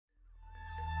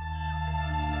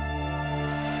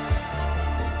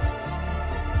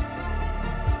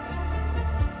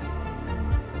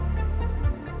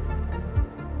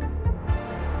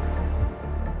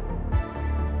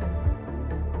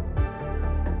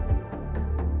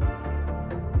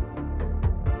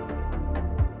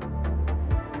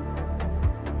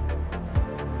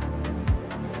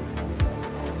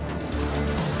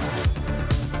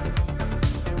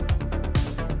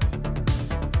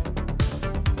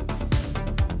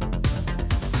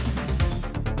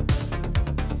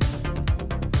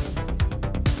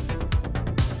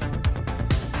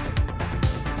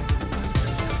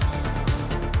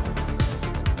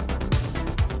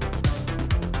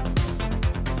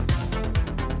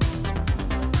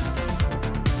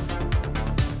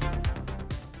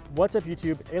What's up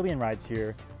YouTube, Alien Rides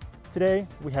here. Today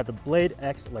we have the Blade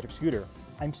X electric scooter.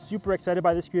 I'm super excited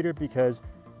by this scooter because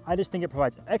I just think it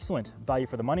provides excellent value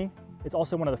for the money. It's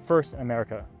also one of the first in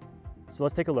America. So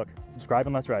let's take a look. Subscribe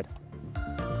and let's ride.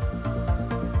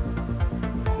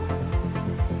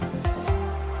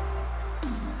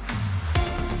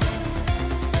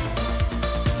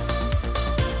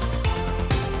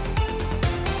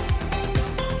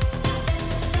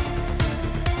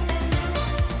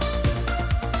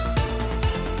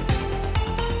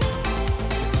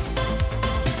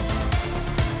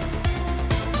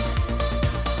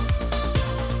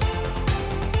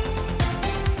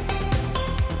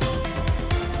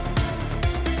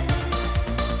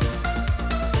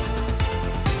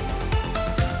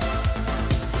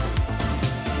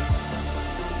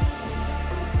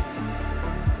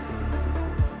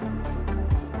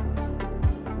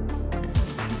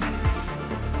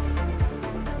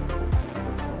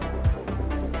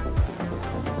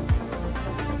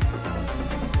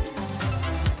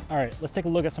 All right, let's take a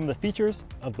look at some of the features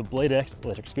of the Blade X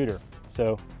electric scooter.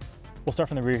 So we'll start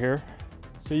from the rear here.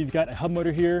 So you've got a hub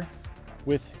motor here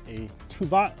with a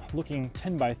 2-watt looking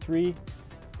 10x3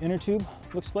 inner tube,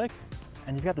 looks like.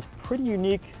 And you've got this pretty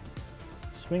unique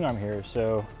swing arm here.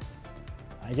 So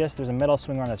I guess there's a metal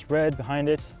swing arm that's red behind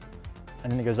it,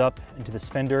 and then it goes up into this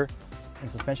fender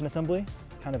and suspension assembly.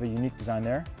 It's kind of a unique design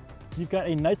there. You've got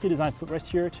a nicely designed footrest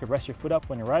here to rest your foot up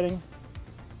when you're riding.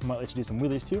 I might let you do some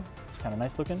wheelies too. It's kind of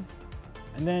nice looking.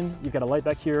 And then you've got a light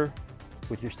back here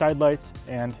with your side lights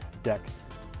and deck.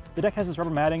 The deck has this rubber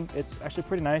matting. It's actually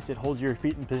pretty nice. It holds your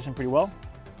feet in position pretty well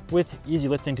with easy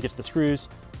lifting to get to the screws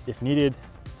if needed.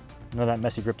 None of that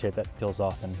messy grip tape that peels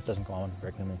off and doesn't go on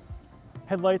very cleanly.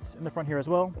 Headlights in the front here as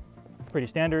well, pretty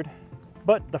standard.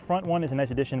 But the front one is a nice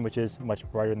addition, which is much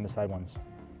brighter than the side ones.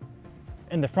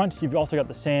 In the front, you've also got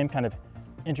the same kind of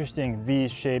interesting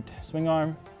V-shaped swing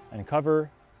arm and cover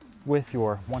with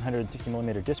your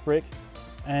 160mm disc brake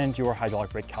and your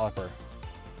hydraulic brake caliper.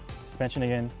 Suspension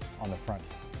again on the front.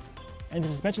 And the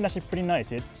suspension is actually pretty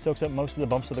nice. It soaks up most of the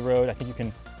bumps of the road. I think you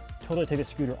can totally take the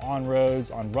scooter on roads,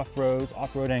 on rough roads,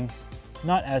 off-roading.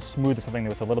 Not as smooth as something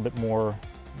with a little bit more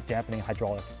dampening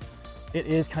hydraulic. It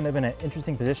is kind of in an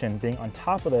interesting position being on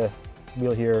top of the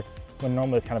wheel here when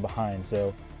normally it's kind of behind.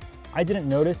 So I didn't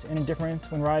notice any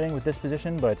difference when riding with this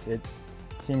position, but it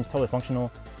seems totally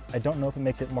functional. I don't know if it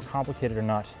makes it more complicated or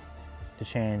not to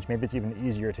change. Maybe it's even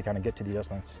easier to kind of get to the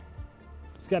adjustments.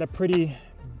 It's got a pretty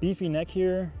beefy neck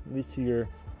here, leads to your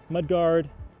mud guard,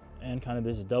 and kind of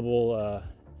this double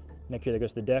neck here that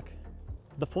goes to the deck.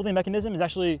 The folding mechanism is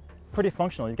actually pretty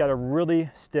functional. You've got a really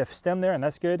stiff stem there, and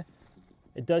that's good.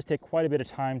 It does take quite a bit of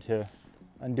time to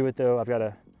undo it though. I've got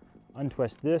to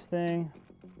untwist this thing,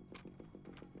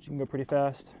 which can go pretty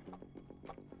fast,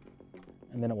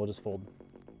 and then it will just fold.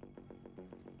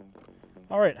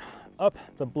 All right, up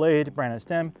the Blade branded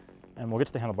stem, and we'll get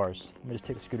to the handlebars. Let me just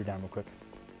take the scooter down real quick.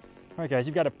 All right guys,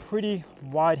 you've got a pretty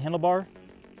wide handlebar.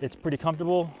 It's pretty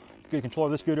comfortable, good control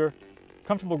of the scooter.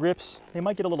 Comfortable grips. They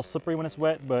might get a little slippery when it's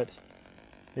wet, but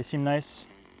they seem nice.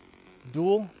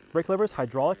 Dual brake levers,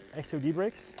 hydraulic XOD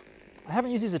brakes. I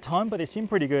haven't used these a ton, but they seem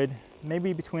pretty good.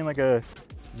 Maybe between like a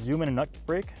zoom and a nut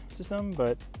brake system,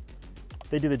 but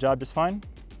they do the job just fine.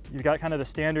 You've got kind of the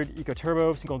standard Eco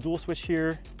Turbo single dual switch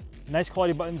here. Nice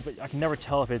quality buttons, but I can never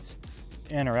tell if it's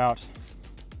in or out.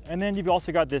 And then you've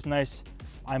also got this nice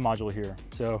iModule here.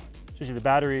 So it shows you the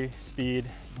battery, speed,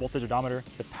 voltage odometer,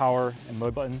 the power and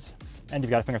mode buttons, and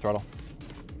you've got a finger throttle.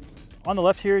 On the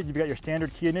left here, you've got your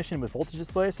standard key ignition with voltage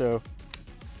display. So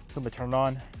simply turn it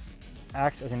on.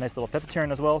 Acts as a nice little pep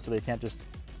deterrent as well, so they can't just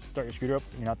start your scooter up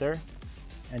when you're not there.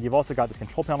 And you've also got this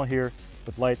control panel here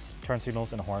with lights, turn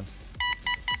signals, and a horn.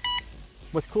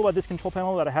 What's cool about this control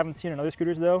panel that I haven't seen in other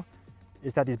scooters though,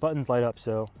 is that these buttons light up.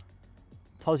 So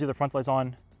it tells you the front light's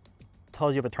on,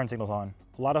 tells you if the turn signal's on.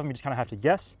 A lot of them you just kind of have to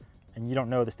guess and you don't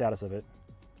know the status of it.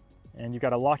 And you've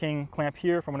got a locking clamp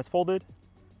here for when it's folded,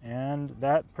 and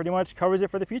that pretty much covers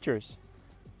it for the features.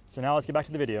 So now let's get back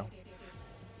to the video.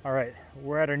 All right,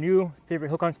 we're at our new favorite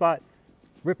hill climb spot,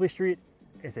 Ripley Street.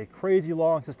 It's a crazy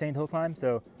long sustained hill climb,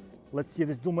 so let's see if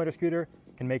this dual motor scooter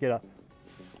can make it up.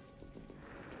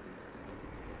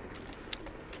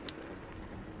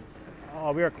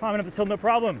 Oh, we are climbing up this hill, no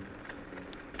problem.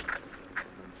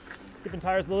 Skipping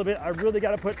tires a little bit. I really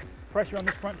got to put pressure on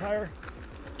this front tire.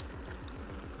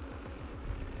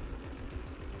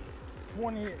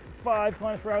 25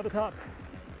 kilometers per hour at the top.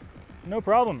 No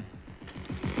problem.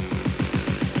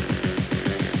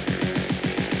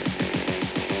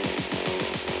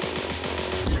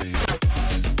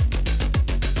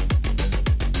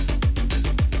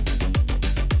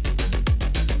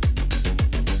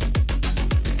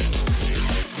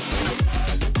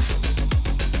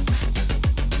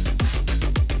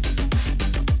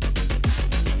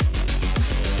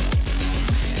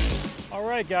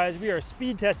 right, guys, we are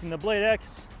speed testing the Blade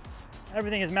X.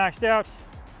 Everything is maxed out.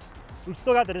 We've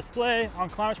still got the display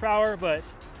on kilometers per hour, but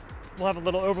we'll have a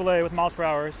little overlay with miles per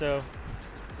hour, so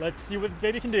let's see what this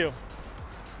baby can do.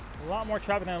 A lot more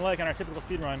traffic than I like on our typical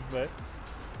speed run, but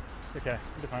it's okay,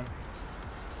 it'll be fine.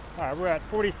 All right, we're at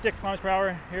 46 kilometers per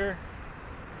hour here.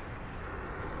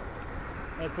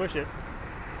 Let's push it.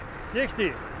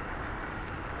 60.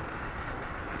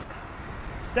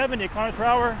 70 kilometers per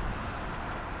hour.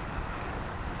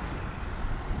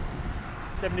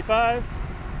 75.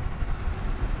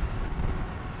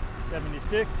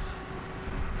 76.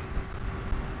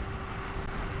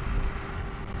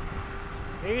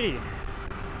 80.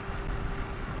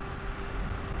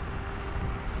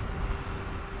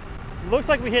 Looks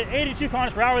like we hit 82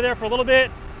 kilometers per hour there for a little bit.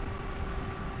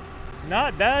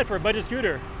 Not bad for a budget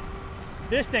scooter.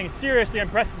 This thing seriously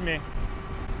impresses me.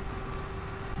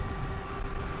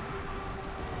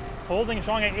 Holding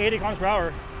strong at 80 kilometers per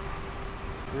hour.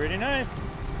 Pretty nice.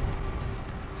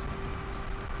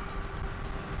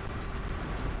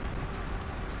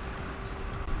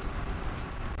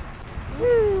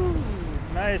 Woo!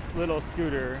 Nice little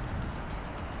scooter.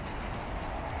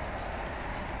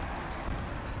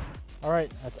 All right,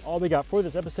 that's all we got for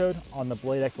this episode on the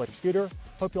Blade X electric scooter.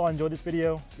 Hope you all enjoyed this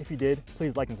video. If you did,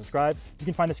 please like and subscribe. You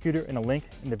can find the scooter in a link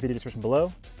in the video description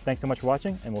below. Thanks so much for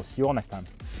watching, and we'll see you all next time.